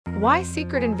Why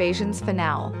Secret Invasion's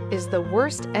finale is the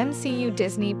worst MCU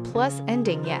Disney Plus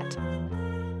ending yet.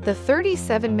 The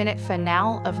 37-minute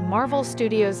finale of Marvel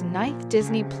Studios' 9th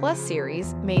Disney Plus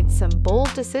series made some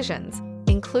bold decisions,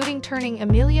 including turning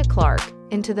Emilia Clarke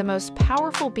into the most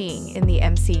powerful being in the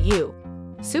MCU.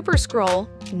 Super Skrull,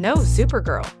 no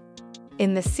Supergirl.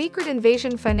 In the Secret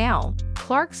Invasion finale,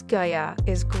 Clarke's Gaia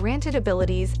is granted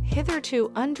abilities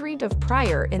hitherto undreamed of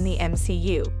prior in the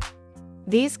MCU.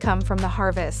 These come from the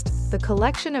Harvest, the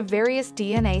collection of various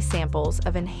DNA samples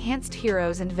of enhanced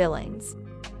heroes and villains.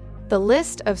 The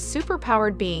list of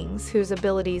superpowered beings whose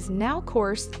abilities now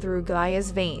course through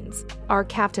Gaia's veins are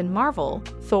Captain Marvel,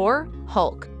 Thor,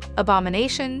 Hulk,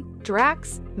 Abomination,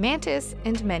 Drax, Mantis,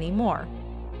 and many more.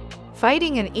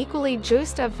 Fighting an equally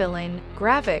juiced-up villain,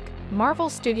 Gravik, Marvel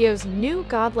Studios' new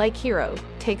godlike hero,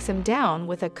 takes him down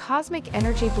with a cosmic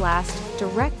energy blast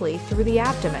directly through the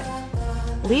abdomen,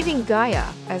 leaving Gaia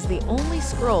as the only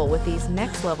Skrull with these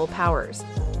next-level powers.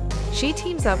 She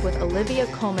teams up with Olivia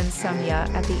Colman's SOFIA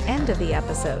at the end of the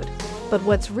episode. But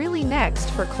what's really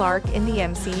next for Clarke in the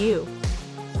MCU?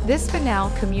 This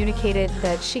finale communicated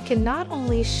that she can not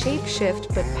only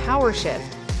shapeshift but power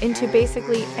shift into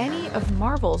basically any of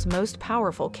Marvel's most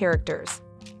powerful characters.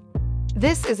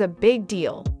 This is a big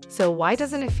deal, so why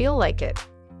doesn't it feel like it?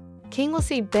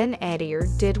 Kingsley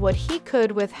Ben-Adir did what he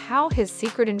could with how his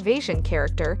Secret Invasion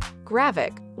character,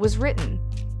 Gravik, was written.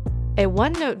 A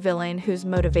one-note villain whose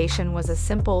motivation was a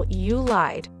simple "you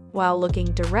lied," while looking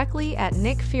directly at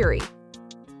Nick Fury.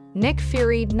 Nick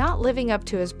Fury not living up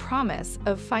to his promise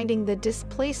of finding the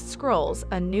displaced Skrulls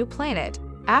a new planet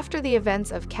after the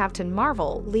events of Captain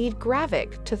Marvel lead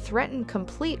Gravik to threaten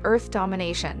complete Earth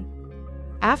domination.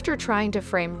 After trying to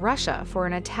frame Russia for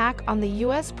an attack on the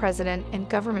US president and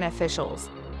government officials,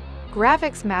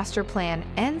 Gravik's master plan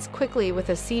ends quickly with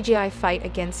a CGI fight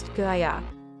against Gaia,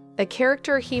 a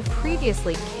character he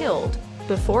previously killed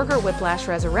before her Whiplash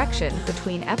resurrection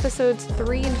between episodes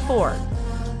 3 and 4.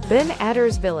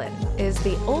 Ben-Adir's villain is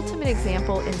the ultimate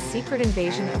example in Secret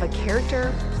Invasion of a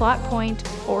character, plot point,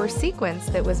 or sequence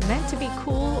that was meant to be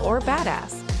cool or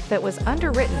badass, that was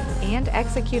underwritten and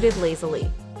executed lazily.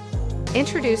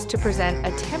 Introduced to present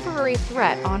a temporary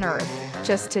threat on Earth,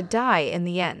 just to die in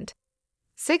the end.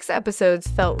 6 episodes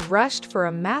felt rushed for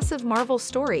a massive Marvel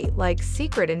story like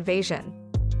Secret Invasion.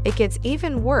 It gets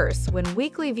even worse when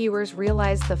weekly viewers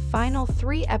realize the final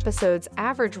 3 episodes'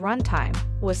 average runtime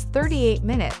was 38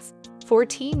 minutes,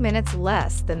 14 minutes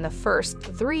less than the first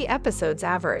 3 episodes'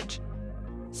 average.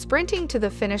 Sprinting to the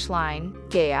finish line,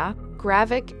 Gaia,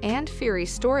 Gravik, and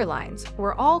Fury's storylines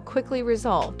were all quickly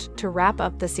resolved to wrap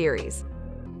up the series.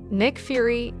 Nick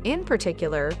Fury, in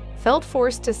particular, felt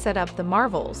forced to set up the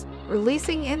Marvels,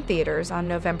 releasing in theaters on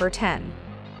November 10.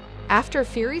 After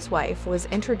Fury's wife was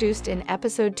introduced in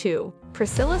Episode 2,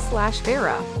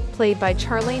 Priscilla/Vera, played by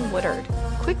Charlayne Woodard,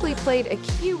 quickly played a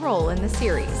key role in the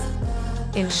series.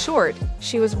 In short,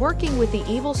 she was working with the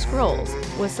evil Skrulls,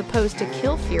 was supposed to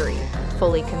kill Fury,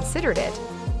 fully considered it,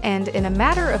 and in a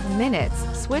matter of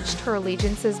minutes switched her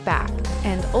allegiances back,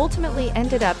 and ultimately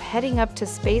ended up heading up to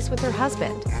space with her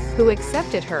husband, who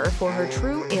accepted her for her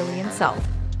true alien self.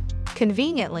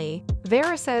 Conveniently,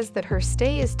 Vera says that her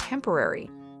stay is temporary,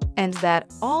 and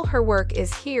that all her work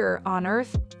is here on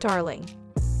Earth, darling.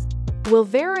 Will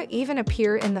Vera even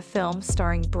appear in the film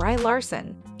starring Brie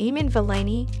Larson, Eamon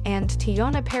Villani, and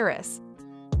Teyonah Parris?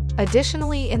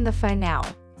 Additionally, in the finale,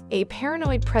 a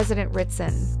paranoid President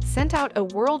Ritson sent out a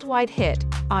worldwide hit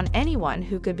on anyone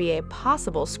who could be a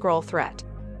possible Skrull threat.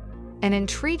 An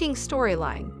intriguing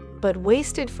storyline, but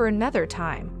wasted for another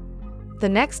time. The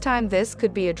next time this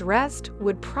could be addressed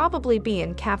would probably be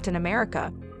in Captain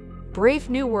America: Brave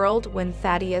New World, when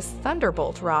Thaddeus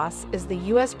Thunderbolt Ross is the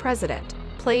US president,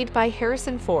 played by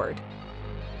Harrison Ford.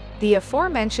 The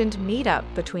aforementioned meetup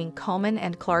between Colman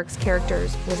and Clarke's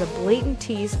characters was a blatant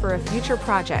tease for a future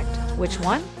project. Which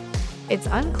one? It's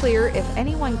unclear if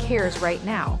anyone cares right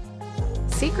now.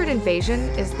 Secret Invasion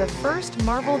is the first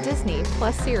Marvel Disney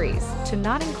Plus series to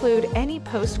not include any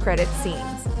post-credit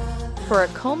scenes. For a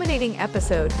culminating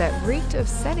episode that reeked of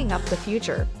setting up the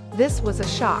future, this was a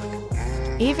shock.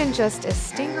 Even just a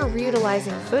stinger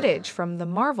reutilizing footage from the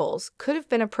Marvels could have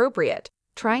been appropriate,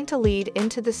 trying to lead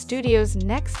into the studio's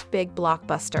next big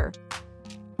blockbuster.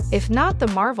 If not the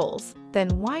Marvels, then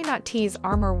why not tease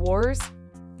Armor Wars?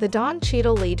 The Don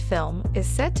Cheadle lead film is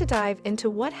set to dive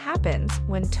into what happens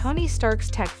when Tony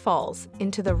Stark's tech falls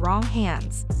into the wrong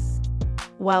hands.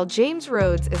 While James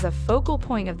Rhodes is a focal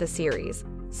point of the series,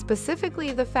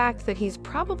 specifically the fact that he's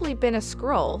probably been a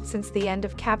Skrull since the end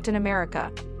of Captain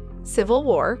America. Civil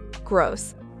War,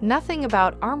 gross. Nothing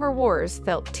about Armor Wars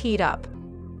felt teed up.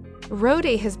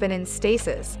 Rhodey has been in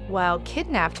stasis while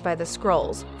kidnapped by the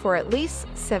Skrulls for at least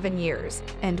 7 years,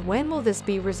 and when will this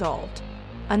be resolved?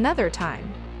 Another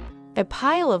time. A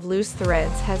pile of loose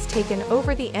threads has taken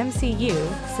over the MCU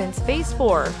since Phase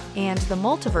 4 and the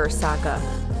Multiverse saga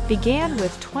began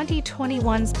with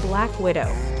 2021's Black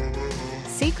Widow.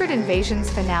 Secret Invasion's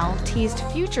finale teased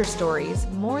future stories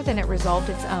more than it resolved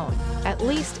its own, at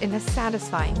least in a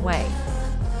satisfying way.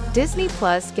 Disney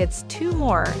Plus gets 2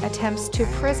 more attempts to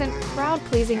present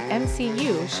crowd-pleasing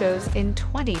MCU shows in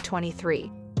 2023.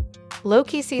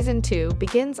 Loki Season 2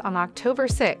 begins on October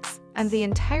 6, and the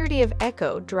entirety of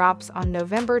Echo drops on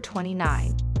November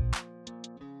 29.